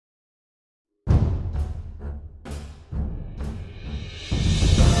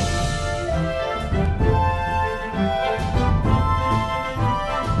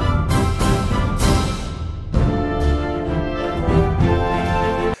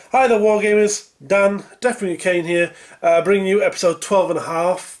Hi there Wargamers, Dan, DeathBringa Cain here, bringing you episode 12 and a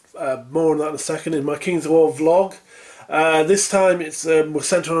half, more on that in a second, in my Kings of War vlog. This time it's we're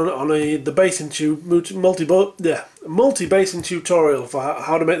centred on the basing tube, multi-basing tutorial for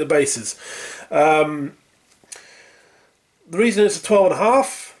how to make the bases. The reason it's a 12 and a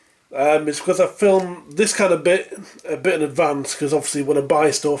half is because I filmed this kind of bit a bit in advance, because obviously when I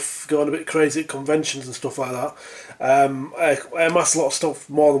buy stuff, going a bit crazy at conventions and stuff like that, I amass a lot of stuff,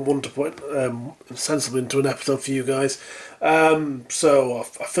 more than one to put sensibly into an episode for you guys. So I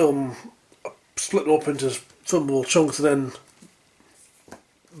split them up into filmable chunks and then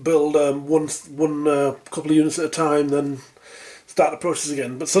build one couple of units at a time, then start the process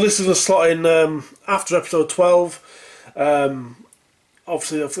again. But so this is a slot in after episode 12.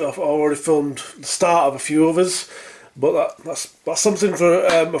 Obviously I've already filmed the start of a few others, but that's something for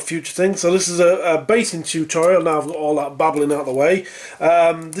a future thing. So this is a basing tutorial. Now I've got all that babbling out of the way.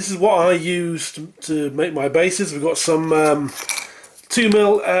 This is what I use to make my bases. We've got some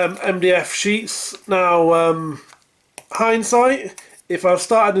 2mm MDF sheets. Now hindsight, if I've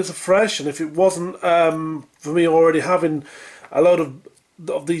started this afresh and if it wasn't for me already having a load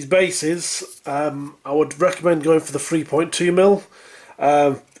of these bases, I would recommend going for the 3.2mm.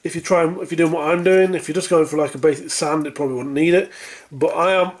 If you're doing what I'm doing, if you're just going for like a basic sand, it probably wouldn't need it. But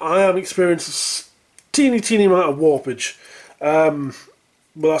I am experiencing a teeny amount of warpage. But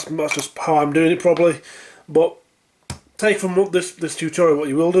that's just how I'm doing it probably. But take from this tutorial what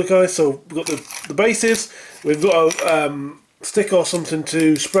you will do, guys. So we've got the bases. We've got a stick or something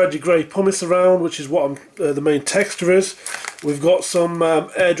to spread your grey pumice around, which is what the main texture is. We've got some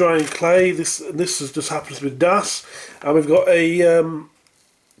air drying clay. This just happens to be DAS, and we've got a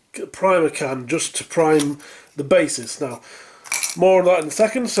primer can just to prime the bases. Now, more on that in a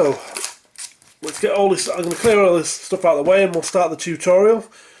second. So let's get all this. I'm going to clear all this stuff out of the way, and we'll start the tutorial.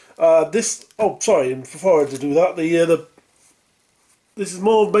 Oh, sorry. And before I do that, this is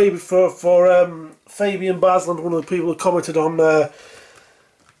more maybe for Fabian Basland, one of the people who commented on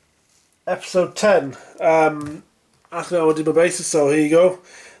episode 10, asking how I did my bases. So here you go.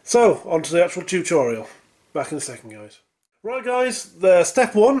 So on to the actual tutorial. Back in a second, guys. Right, guys. The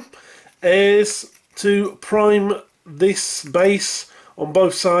step one is to prime this base on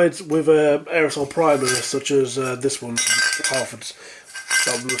both sides with aerosol primer, such as this one from Harford's.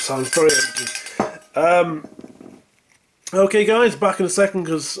 That sounds very empty. Okay guys, back in a second,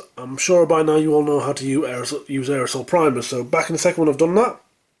 because I'm sure by now you all know how to use aerosol primer, so back in a second when I've done that.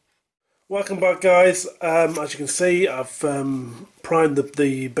 Welcome back, guys. As you can see, I've primed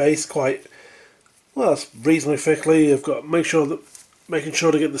the base quite, well, it's reasonably thickly. I've got making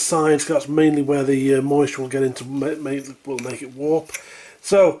sure to get the sides, because that's mainly where the moisture will get into, will make it warp.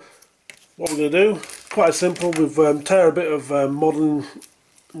 So what we're going to do, quite simple, we've tear a bit of modelling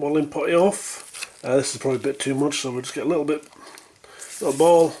putty off. This is probably a bit too much, so we'll just get a little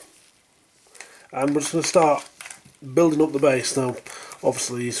ball, and we're just going to start building up the base. Now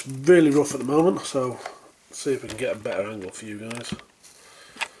obviously it's really rough at the moment, so let's see if we can get a better angle for you guys.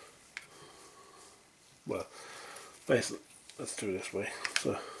 Well, basically let's do it this way.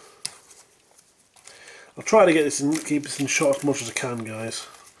 So I'll try to get this in, keep this in shot as much as I can, guys.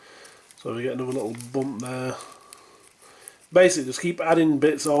 So we get another little bump there. Basically just keep adding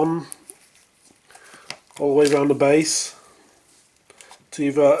bits on all the way around the base till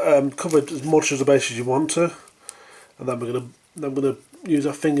you've covered as much of the base as you want to, and then we're gonna use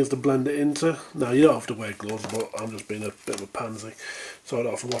our fingers to blend it into. Now you don't have to wear gloves, but I'm just being a bit of a pansy, so I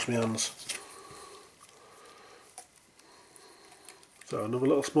don't have to wash my hands. So another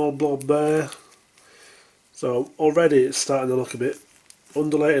little small blob there. So already it's starting to look a bit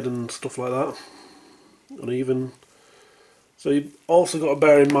undulated and stuff like that, uneven. So you've also got to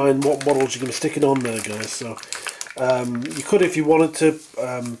bear in mind what models you're going to stick it on there, guys. So you could, if you wanted to,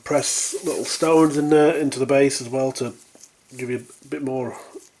 press little stones in there into the base as well to give you a bit more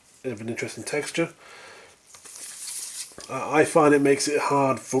of an interesting texture. I find it makes it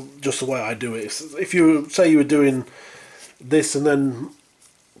hard for just the way I do it. If you say you were doing this and then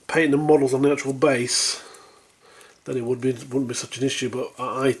painting the models on the actual base, then it wouldn't be such an issue. But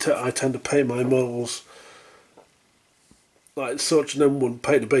I tend to paint my models like such, and then we'll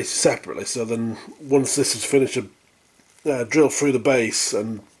paint the base separately. So then once this is finished, drill through the base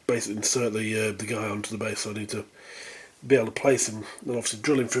and basically insert the guy onto the base. So I need to be able to place him, and obviously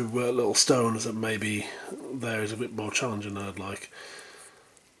drilling through little stones that maybe there is a bit more challenging than I'd like.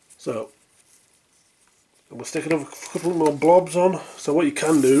 So we'll stick another couple more blobs on. So what you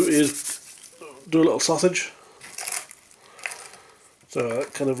can do is do a little sausage, so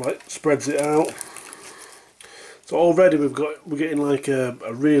that kind of like spreads it out. So already we're getting like a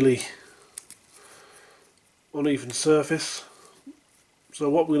really uneven surface. So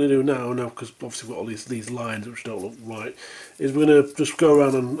what we're going to do now because obviously we've got all these lines which don't look right, is we're going to just go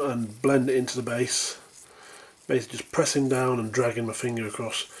around and blend it into the base. Basically just pressing down and dragging my finger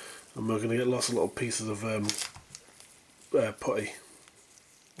across, and we're going to get lots of little pieces of putty.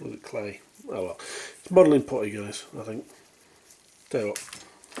 Was it clay? Oh well, it's modelling putty, guys, I think. Tell you what,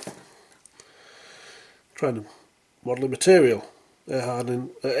 trying to model a material,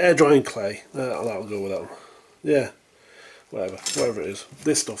 air drying clay. That'll go with that one. Yeah, whatever it is.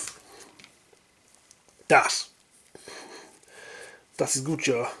 This stuff. Das ist gut,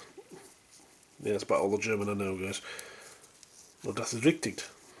 ja. Yeah, that's about all the German I know, guys. Well, das ist richtig.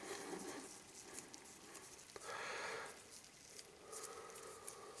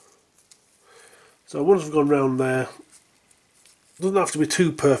 So once we've gone round there, it doesn't have to be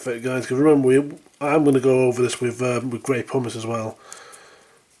too perfect, guys, because remember I am going to go over this with grey pumice as well.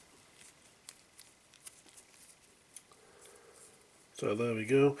 So there we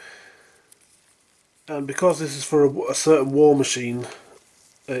go. And because this is for a certain war machine,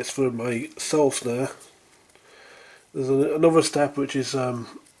 it's for my soul snare, there's another step which is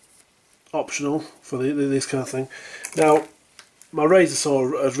optional for this kind of thing. Now, my razor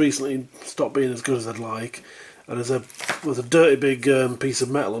saw has recently stopped being as good as I'd like, and there's a dirty big piece of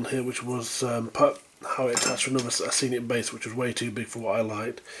metal on here which was how it attached to another scenic base, which was way too big for what I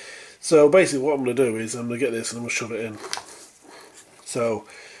liked. So basically what I'm going to do is I'm going to get this and I'm going to shove it in. So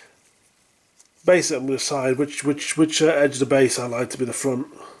basically I'm going to decide which edge of the base I like to be the front.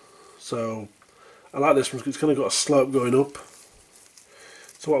 So I like this one because it's kind of got a slope going up.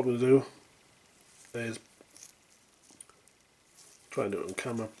 So what I'm going to do is try and do it on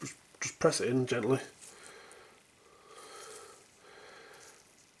camera. Just press it in gently.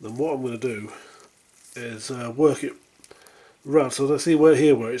 Then what I'm going to do is work it round. So let's see where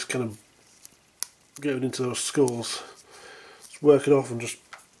it's kind of going into those skulls. Just work it off and just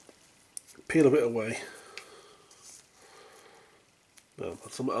peel a bit away. Now,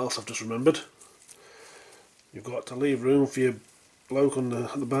 that's something else I've just remembered. You've got to leave room for your bloke on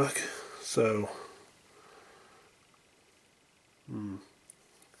the back. So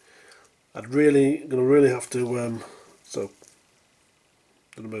gonna really have to so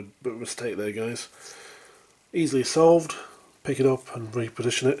done a bit of a mistake there, guys. Easily solved. Pick it up and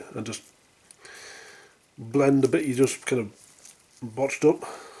reposition it and just blend a bit you just kind of botched up.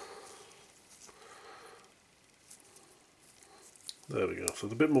 There we go. So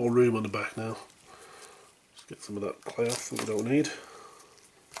there's a bit more room on the back now. Let's get some of that clay off that we don't need.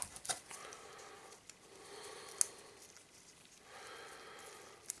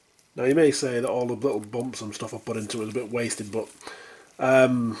 Now you may say that all the little bumps and stuff I put into it is a bit wasted, but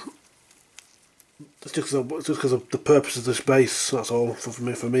it's just because of the purpose of this base. That's all for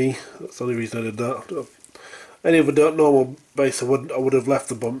me. That's the only reason I did that. Any other normal base I would have left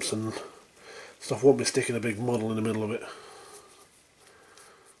the bumps and stuff. Won't be sticking a big model in the middle of it.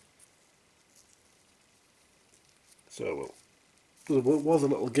 So there was a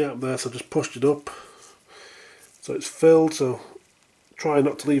little gap there, so I just pushed it up so it's filled. So try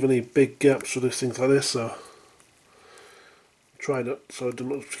not to leave any big gaps for these things like this. So try not so I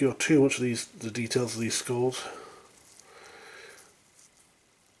don't obscure too much of the details of these skulls.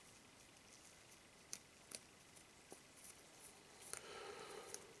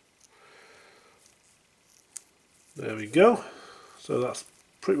 There we go. So that's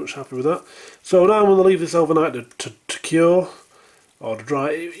pretty much happy with that. So now I'm going to leave this overnight to cure or to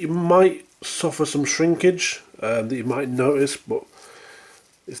dry. You might suffer some shrinkage that you might notice, but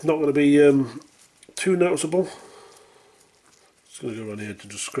it's not going to be too noticeable. Just going to go around here to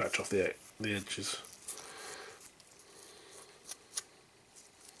just scratch off the edges.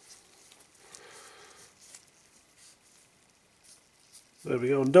 There we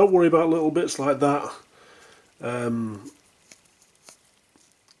go. And don't worry about little bits like that.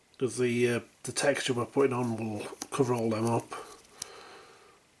 Because the texture we're putting on will cover all them up.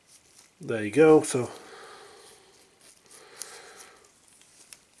 There you go. So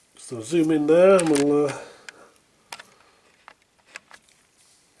zoom in there and we'll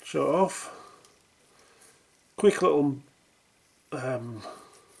show it off. Quick little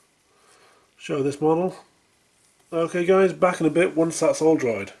show this model. Okay guys, back in a bit once that's all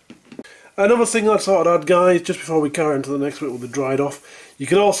dried. Another thing I thought I'd add, guys, just before we carry on to the next bit with the dried off, you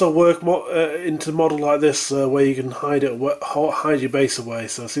can also work into model like this where you can hide your base away.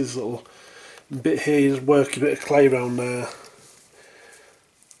 So see this little bit here, you just work a bit of clay around there.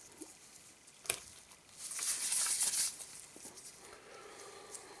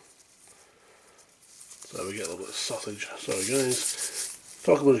 So there we get a little bit of sausage. Sorry guys,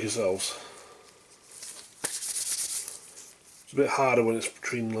 talk amongst yourselves. It's a bit harder when it's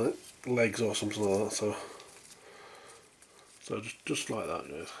between legs or something like that, so just like that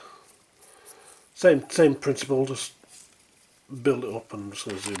guys. Same principle, just build it up. And I'm just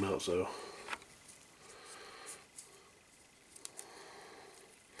going to zoom out so.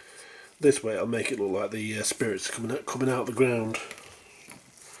 This way I'll make it look like the spirits coming out of the ground.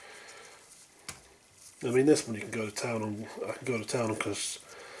 I mean, this one you can go to town on. I can go to town because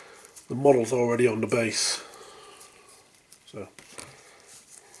the model's already on the base. So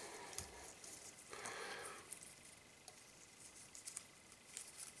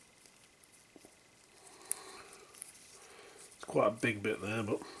it's quite a big bit there,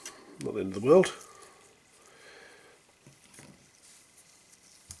 but not the end of the world.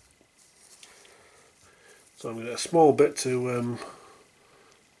 So I'm going to get a small bit to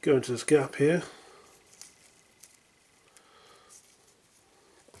go into this gap here.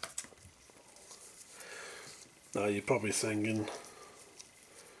 Now you're probably thinking,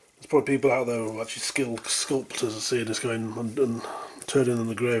 there's probably people out there who are actually skilled sculptors are seeing this going and turning in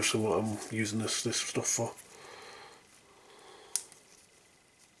the grave, so what I'm using this stuff for.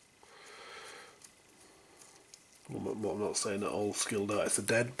 I'm not saying that all skilled artists are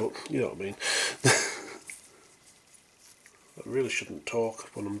dead, but you know what I mean. I really shouldn't talk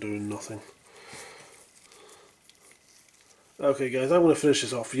when I'm doing nothing. Okay guys, I'm going to finish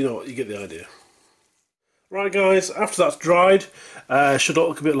this off. You know what, you get the idea. Right guys, after that's dried, should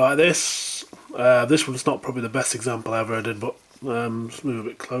look a bit like this. This one's not probably the best example I ever did, but let's move a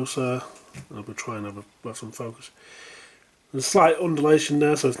bit closer. I'll be trying to have some focus. There's a slight undulation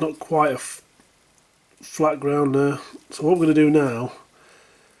there, so it's not quite a flat ground there. So what we're going to do now,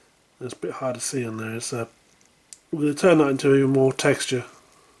 it's a bit hard to see on there, is we're going to turn that into even more texture.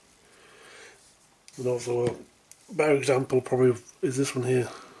 And also a better example probably is this one here.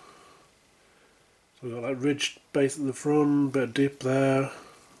 So we've got that ridged base at the front, bit of dip there.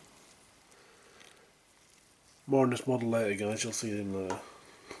 More on this model later guys, you'll see it in the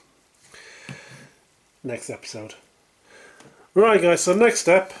next episode. Right guys, so next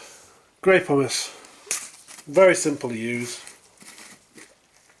step, grey pumice. Very simple to use.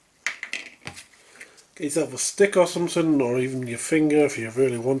 Get yourself a stick or something, or even your finger if you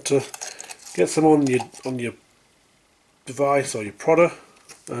really want to. Get some on your device or your prodder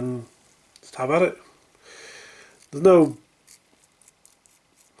and just have at it. There's no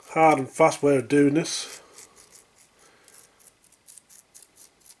hard and fast way of doing this.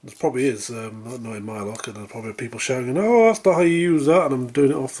 There probably is, not knowing my luck, and there's probably people shouting, "Oh, that's not how you use that," and I'm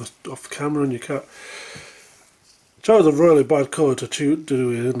doing it off the camera, and you can't. Chose a really bad colour to do it,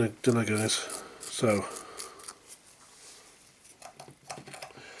 didn't I, guys? So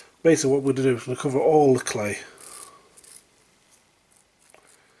basically, what we're going to do is we're going to cover all the clay.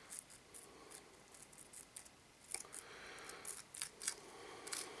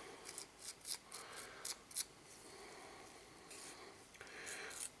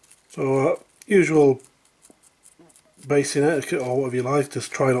 So usual basing etiquette or whatever you like,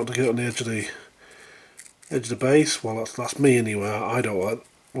 just try not to get on the edge of the base. Well, that's me anyway. I don't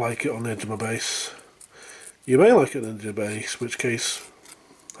like it on the edge of my base. You may like it on the edge of the base, in which case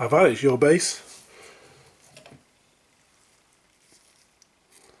have at it, it's your base.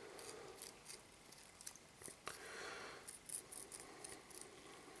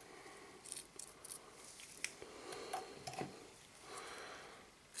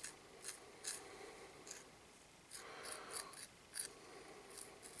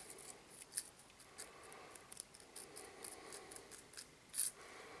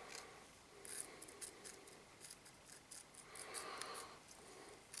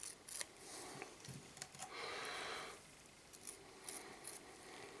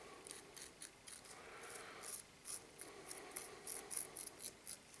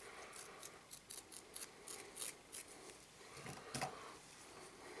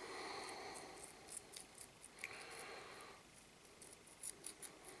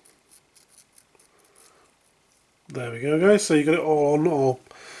 There we go guys, so you got it all on, or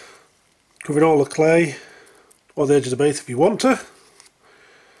covering all the clay or the edge of the base if you want to.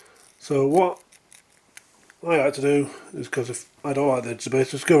 So what I like to do is, because if I don't like the edge of the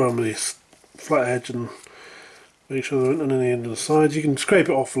base, just go around with this flat edge and make sure there isn't any end of the sides. You can scrape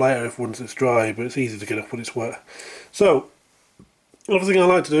it off later if once it's dry, but it's easy to get off when it's wet. So another thing I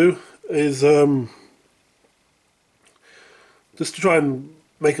like to do is just to try and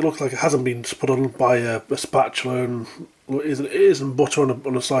make it look like it hasn't been put on by a spatula and it isn't butter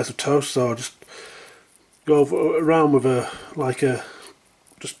on a slice of toast. So I'll just go around with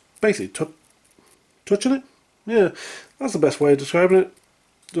just basically touching it. Yeah, that's the best way of describing it.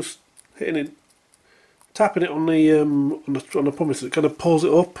 Just hitting it, tapping it on the pumice. It kind of pulls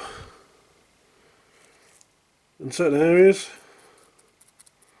it up in certain areas.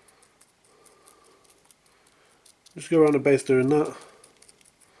 Just go around the base doing that.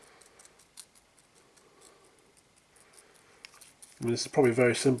 I mean, this is probably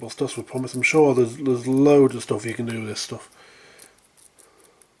very simple stuff with pumice. I'm sure there's loads of stuff you can do with this stuff.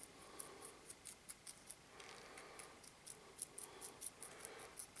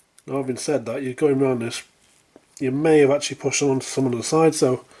 Now, having said that, you're going around this, you may have actually pushed onto some of the side,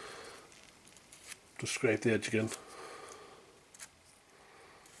 so just scrape the edge again.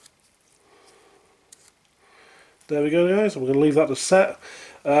 There we go, guys. We're going to leave that to set.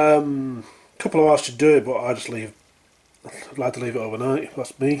 Couple of hours to do it, but I'd like to leave it overnight.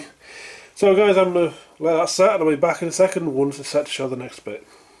 That's me. So, guys, I'm going to let that set, and I'll be back in a second once it's set to show the next bit.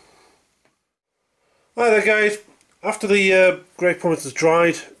 Hi there, guys. After the grey pumice is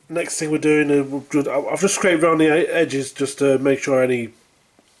dried, next thing we're doing is I've just scraped around the edges just to make sure any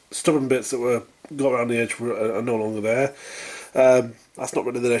stubborn bits that were got around the edge are no longer there. That's not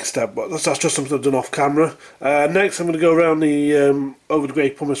really the next step, but that's just something I've done off camera. Next, I'm going to go around the over the grey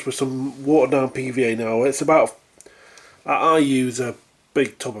pumice with some watered down PVA. Now it's about, I use a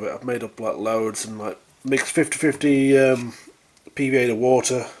big tub of it. I've made up like loads and like mixed 50-50 PVA to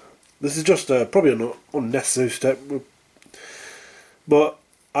water. This is just probably an unnecessary step, but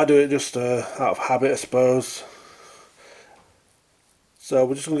I do it just out of habit, I suppose. So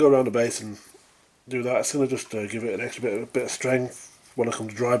we're just going to go around the base and do that. It's going to just give it an extra bit of strength when I come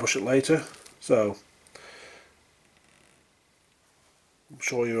to dry brush it later. So I'm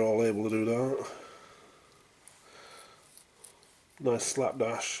sure you're all able to do that. Nice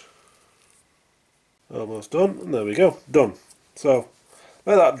slapdash. Almost done, and there we go, done. So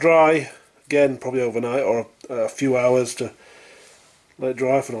let that dry again, probably overnight or a few hours to let it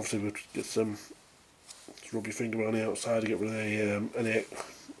dry. And obviously we'll get some, just rub your finger around the outside to get rid of any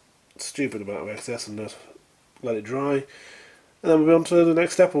stupid amount of excess and just let it dry. And then we'll be on to the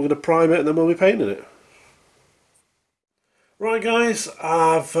next step. We're going to prime it and then we'll be painting it. Right, guys,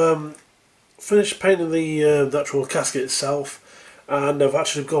 I've finished painting the actual casket itself, and I've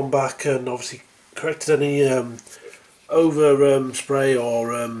actually gone back and obviously corrected any over spray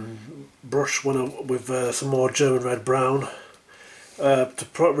or brush with some more German red brown to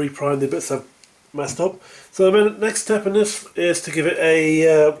reprime the bits I've messed up. So the next step in this is to give it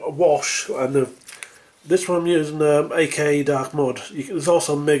a wash, and this one I'm using AK Dark Mud. There's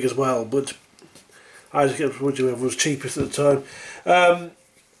also MIG as well, but I just get whichever was cheapest at the time.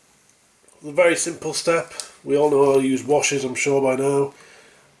 A very simple step. We all know how to use washes, I'm sure by now.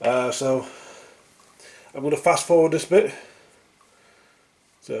 So I'm going to fast forward this bit.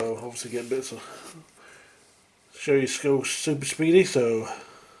 So obviously get bits of show you go super speedy. So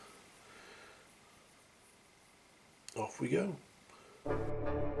off we go.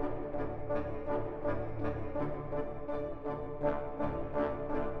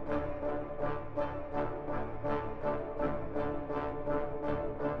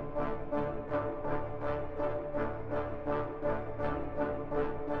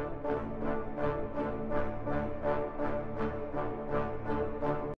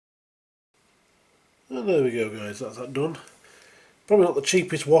 And there we go, guys, that's that done. Probably not the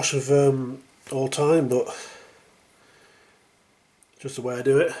cheapest wash of all time, but just the way I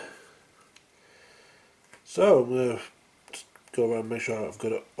do it. So I'm going to just go around and make sure I've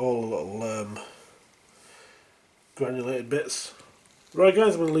got all the little granulated bits. Right,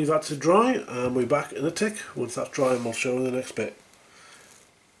 guys, I'm going to leave that to dry and we'll be back in a tick. Once that's dry, and we'll show you the next bit.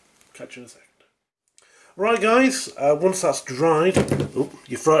 Catch you in a second. Right, guys, once that's dried,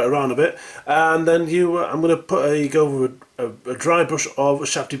 you fry it around a bit, and then I'm going to go with a dry brush of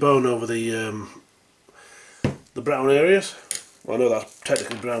shafty bone over the brown areas. Well, I know that's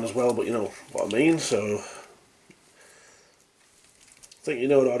technically brown as well, but you know what I mean. So I think you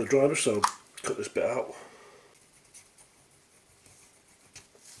know how to dry brush, so cut this bit out.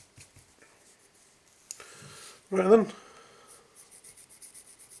 Right then.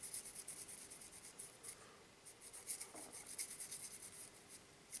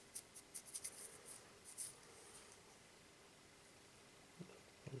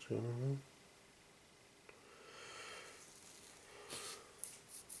 What's going on there?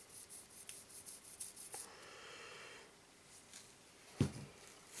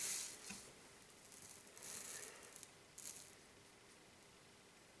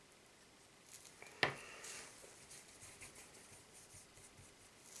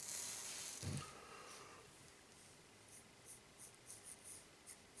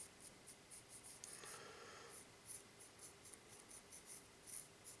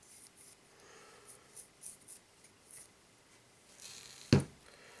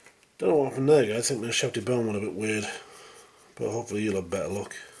 Don't know what happened there, guys. I think my shouty bone went a bit weird, but hopefully you'll have better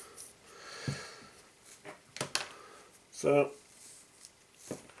luck. So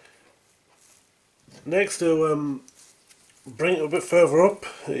next to bring it a bit further up,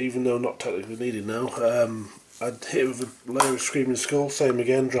 even though not technically needed now, I'd hit it with a layer of Screaming Skull, same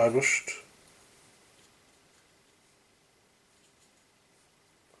again, dry brushed.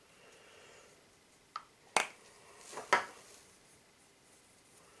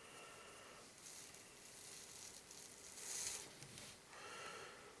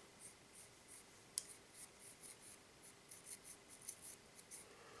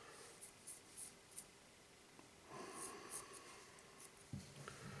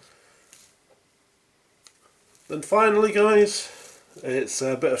 Then finally, guys, it's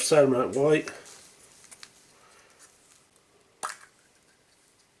a bit of Ceramic White.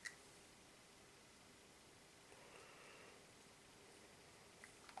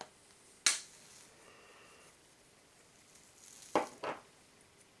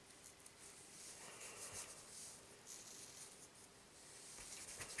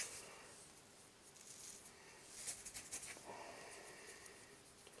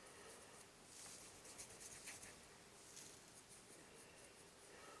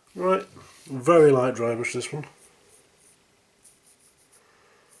 Right, very light dry brush this one.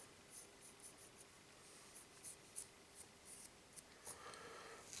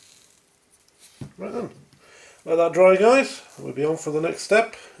 Right then, let that dry, guys. We'll be on for the next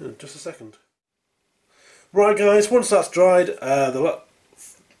step in just a second. Right, guys, once that's dried, the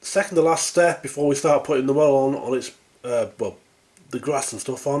second to last step before we start putting the model on its, well, the grass and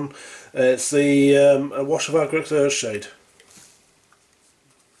stuff on, it's the a wash of Agric Earthshade.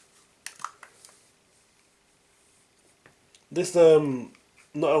 This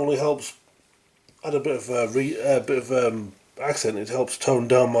not only helps add a bit of accent, it helps tone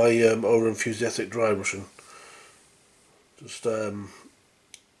down my over enthusiastic dry brushing. Just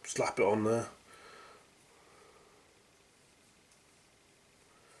slap it on there.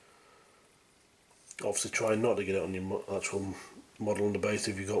 Obviously try not to get it on your actual model on the base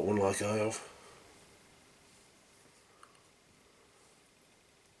if you've got one like I have.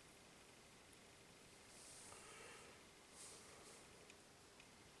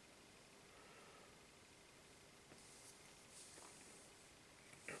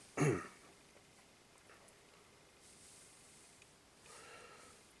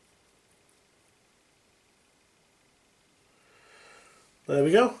 There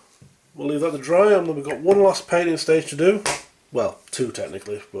we go. We'll leave that to dry, and then we've got one last painting stage to do. Well, two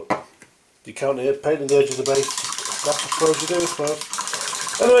technically, but you count it, painting the edge of the base. That's what I suppose you do, I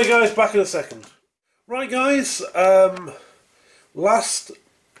suppose. Anyway, guys, back in a second. Right, guys,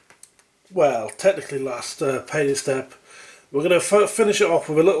 technically last painting step. We're going to finish it off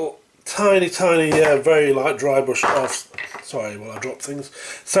with a little tiny, very light dry brush of, sorry, well I dropped things,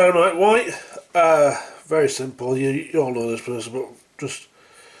 Ceramic White. Very simple, you all know this person, but just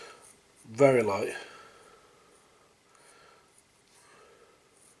very light.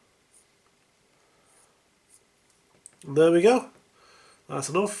 And there we go, that's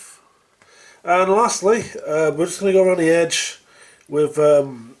enough. And lastly, we're just going to go around the edge with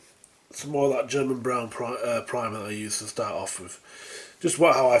some more of that German brown primer that I used to start off with. Just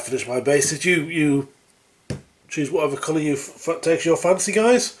how I finish my bases. You choose whatever colour takes your fancy,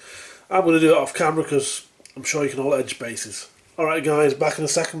 guys. I'm going to do it off camera because I'm sure you can all edge bases. Alright guys, back in a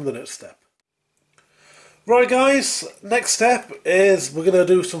second with the next step. Right guys, next step is we're going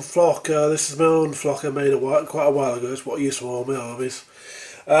to do some flock. This is my own flock I made quite a while ago. It's what I use for all my armies.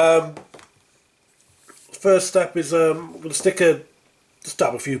 First step is I'm going to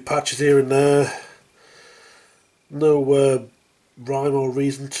dab a few patches here and there. No rhyme or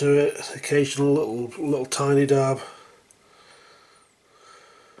reason to it. Occasional little tiny dab.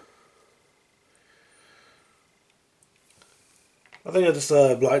 I think I just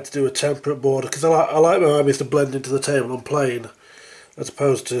like to do a temperate border because I like my armies to blend into the table I'm playing, as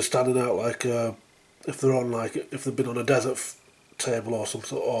opposed to standing out like if they've been on a desert table or some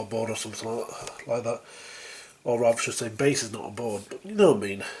sort or board or something like that, or rather I should say base is not a board, but you know what I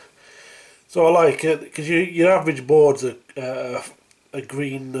mean. So I like it because your average board's a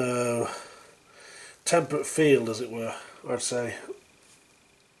green temperate field, as it were, I'd say.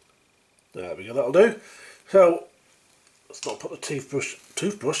 There we go, that'll do. So let's not put the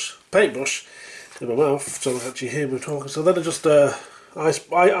paintbrush in my mouth so I can actually hear me talking. So then I just,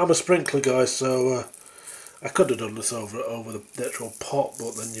 I'm a sprinkler guy, so I could have done this over the actual pot,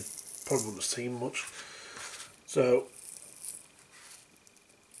 but then you probably wouldn't have seen much. So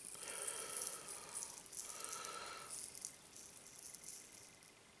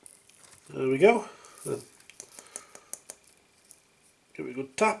There we go. Then give it a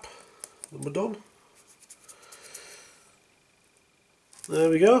good tap, then we're done. There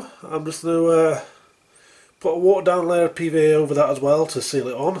we go. I'm just going to put a watered down layer of PVA over that as well to seal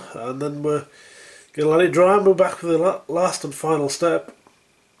it on, and then we're going to let it dry and we're back with the last and final step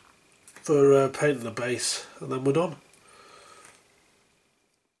for painting the base, and then we're done.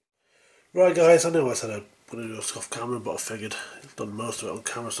 Right guys, I know I said I'd going to do this off camera, but I figured I've done most of it on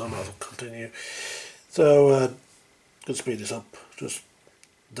camera, so I might as well continue. So, to speed this up, just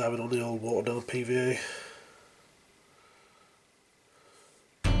dab it on the old watered down PVA.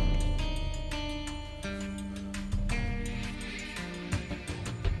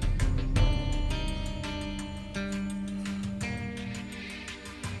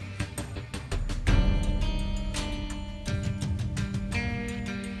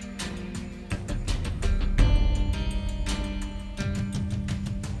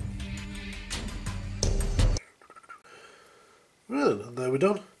 And there we're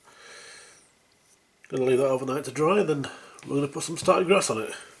done. Gonna leave that overnight to dry, and then we're gonna put some started grass on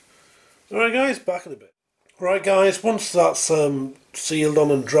it. Alright guys, back in a bit. Right guys, once that's sealed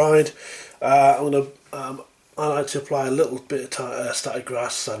on and dried, I like to apply a little bit of started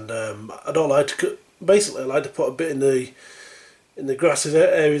grass, and I don't like to basically I like to put a bit in the grassy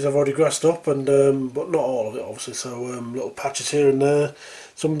areas I've already grassed up, and but not all of it obviously, so little patches here and there,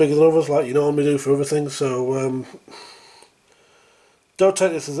 some bigger than others like you normally do for other things, so don't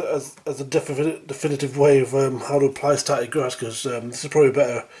take this as a definitive way of how to apply started grass, because this is probably a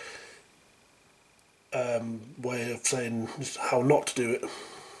better way of saying just how not to do it.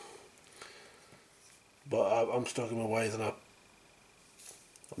 But I'm stuck in my ways, and I'm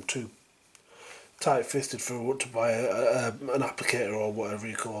too tight-fisted to buy an applicator or whatever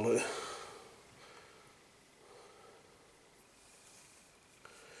you call it.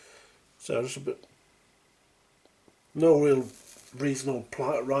 So just a bit, no real reasonable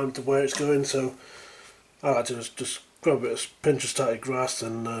rhyme to where it's going, so I like to just grab a bit of pinch of started grass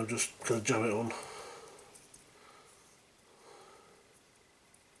and just kind of jam it on.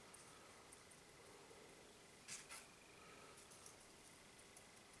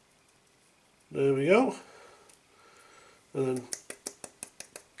 There we go, and then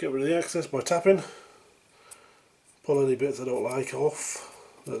get rid of the excess by tapping, pull any bits I don't like off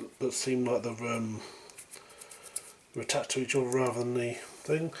that seem like they're attached to each other rather than the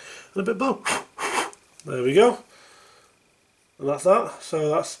thing, and a bit of bow. There we go, and that's that. So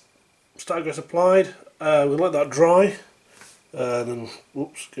that's started grass applied. We'll let that dry, and then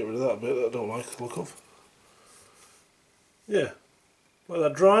whoops, get rid of that bit that I don't like the look of. Yeah, let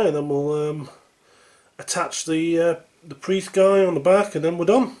that dry, and then we'll attach the priest guy on the back, and then we're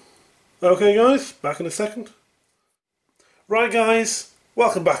done. Okay guys, back in a second. Right guys,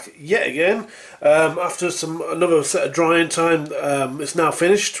 welcome back yet again. After another set of drying time, it's now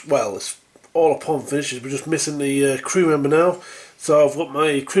finished. Well, it's all upon finished. We're just missing the crew member now. So I've got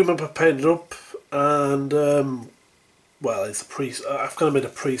my crew member painted up, and well, it's a priest. I've kind of made a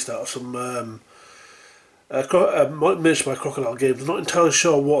priest out of some miniature by Crocodile Games. I'm not entirely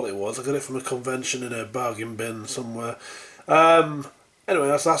sure what it was. I got it from a convention in a bargain bin somewhere. Anyway,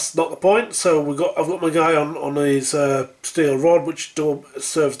 that's not the point. So I've got my guy on his steel rod, which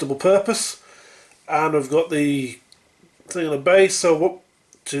serves double purpose, and I've got the thing on the base. So we're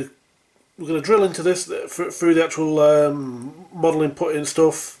going to drill into this through the actual modelling, put in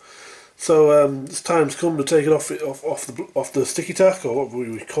stuff. So this time's come to take it off the sticky tack, or what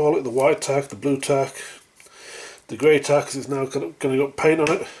we call it, the white tack, the blue tack, the grey tack, because it's now going to got paint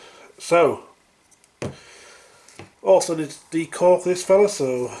on it. So also need to decork this fella,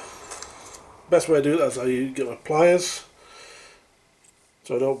 so best way to do it is I get my pliers,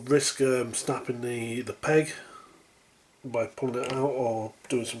 so I don't risk snapping the peg by pulling it out or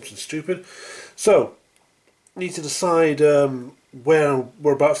doing something stupid. So need to decide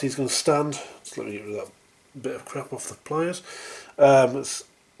whereabouts he's going to stand. Just let me get rid of that bit of crap off the pliers.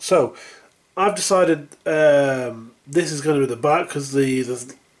 So I've decided this is going to be the back, because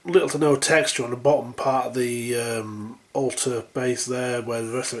there's little to no texture on the bottom part of the altar base there, where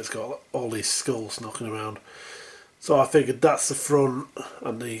the rest of it's got all these skulls knocking around. So I figured that's the front,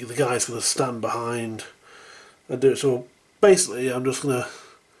 and the guy's going to stand behind and do it. So basically I'm just going to,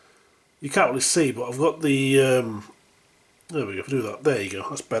 you can't really see, but I've got the there we go, if I do that, there you go,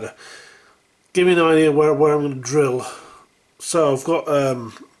 that's better. Give me an idea where I'm going to drill. So I've got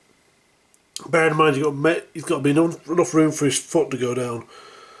bear in mind he's got to be enough room for his foot to go down.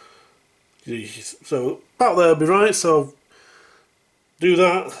 So about there will be right, so do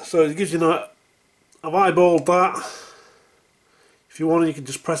that. So it gives you that. I've eyeballed that. If you want, you can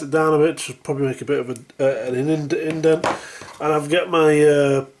just press it down a bit to probably make a bit of an indent. And I've got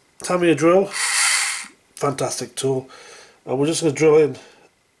my Tamiya drill, fantastic tool, and we're just going to drill in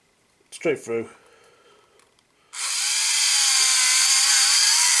straight through.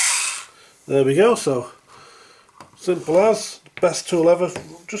 There we go. So simple as, best tool ever.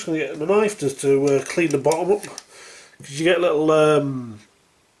 I'm just going to get my knife just to clean the bottom up, because you get a little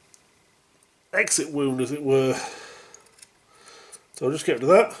exit wound, as it were. So I'll just get rid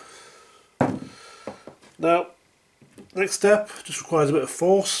of that. Now, next step just requires a bit of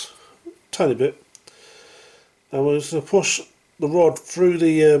force, tiny bit, and we're just going to push the rod through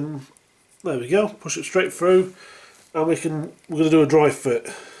the. There we go. Push it straight through, and we're going to do a dry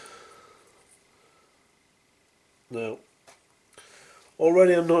fit. Now,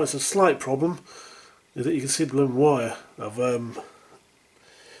 already I've noticed a slight problem is that you can see the blooming wire.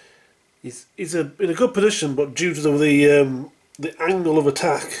 He's in a good position, but due to the angle of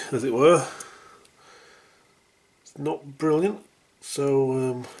attack, as it were, it's not brilliant. So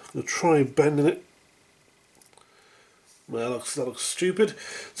I'm going to try bending it. Well, that looks stupid.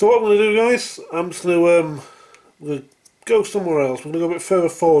 So what I'm going to do, guys, I'm just going to go somewhere else. We're going to go a bit further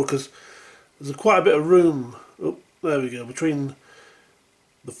forward, because there's quite a bit of room. Oh, there we go, between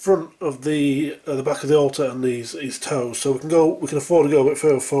the front of the back of the altar and his toes. So we can afford to go a bit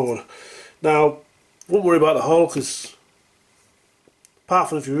further forward. Now, won't worry about the hole, because apart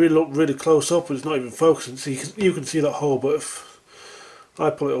from if you really look really close up, it's not even focusing, so you can see that hole. But if I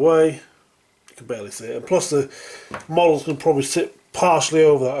pull it away, you can barely see it. And plus, the models can probably sit partially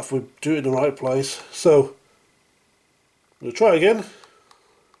over that if we do it in the right place. So I'm going to try again.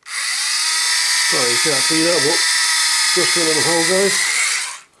 Sorry, you can't see that, but just fill in the hole, guys.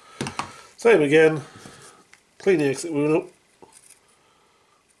 Same again. Clean the exit wound up.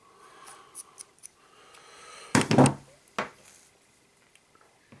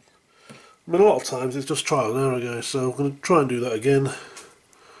 I mean, a lot of times it's just trial and error, guys, so I'm going to try and do that again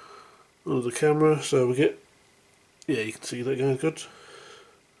under the camera, so we get, yeah, you can see that, guys, good.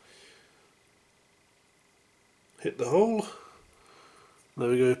 Hit the hole, there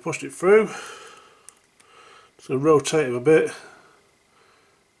we go, pushed it through. Just going to rotate him a bit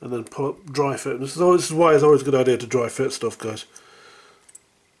and then pull up, dry fit. This is why it's always a good idea to dry fit stuff, guys.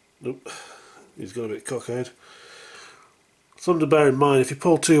 Nope, he's got a bit cockeyed. Something to bear in mind, if you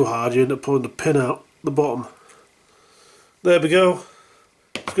pull too hard, you end up pulling the pin out the bottom. There we go.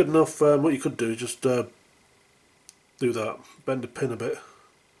 It's good enough. What you could do is just do that, bend the pin a bit.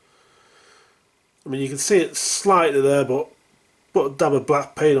 I mean, you can see it slightly there, but put a dab of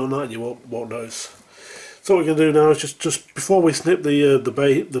black paint on that and you won't notice. So what we're going to do now is just before we snip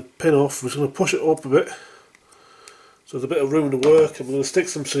the pin off, we're just going to push it up a bit, so there's a bit of room to work, and we're going to stick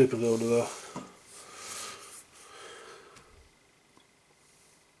some super glue under there.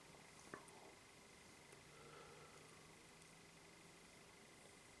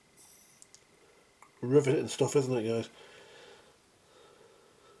 Riveting stuff, isn't it, guys?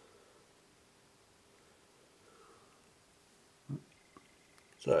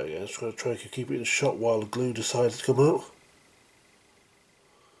 Sorry, guys, just going to try to keep it in shot while the glue decides to come out.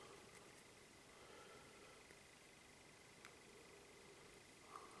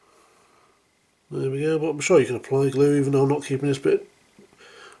 There we go, but I'm sure you can apply glue even though I'm not keeping this bit.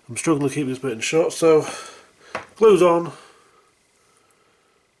 I'm struggling to keep this bit in shot, so glue's on.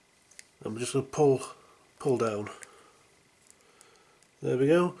 I'm just going to pull down. There we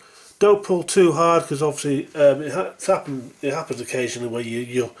go. Don't pull too hard, because obviously it happens occasionally where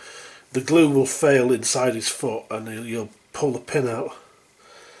the glue will fail inside his foot and you'll pull the pin out.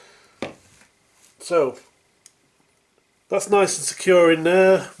 So that's nice and secure in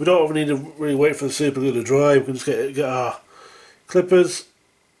there. We don't even need to really wait for the super glue to dry. We can just get our clippers.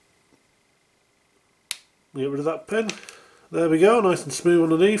 Get rid of that pin. There we go, nice and smooth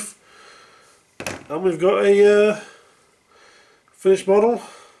underneath. And we've got a finished model.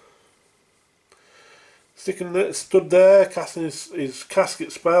 Sticking it, stood there, casting his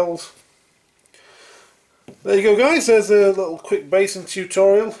casket spells. There you go, guys. There's a little quick basing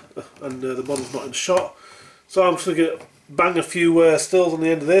tutorial, and the model's not in shot. So I'm just going to bang a few stills on the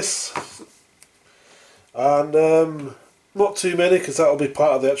end of this, and not too many, because that'll be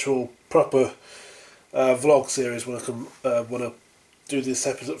part of the actual proper vlog series when I do this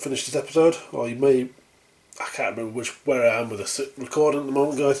episode, finish this episode, or you may. I can't remember where I am with this recording at the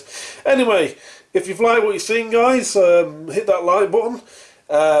moment, guys. Anyway, if you've liked what you've seen, guys, hit that like button.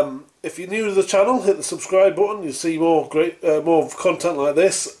 If you're new to the channel, hit the subscribe button. You'll see more more content like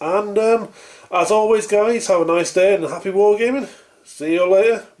this. And as always, guys, have a nice day and happy wargaming. See you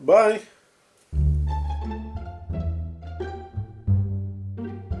later. Bye.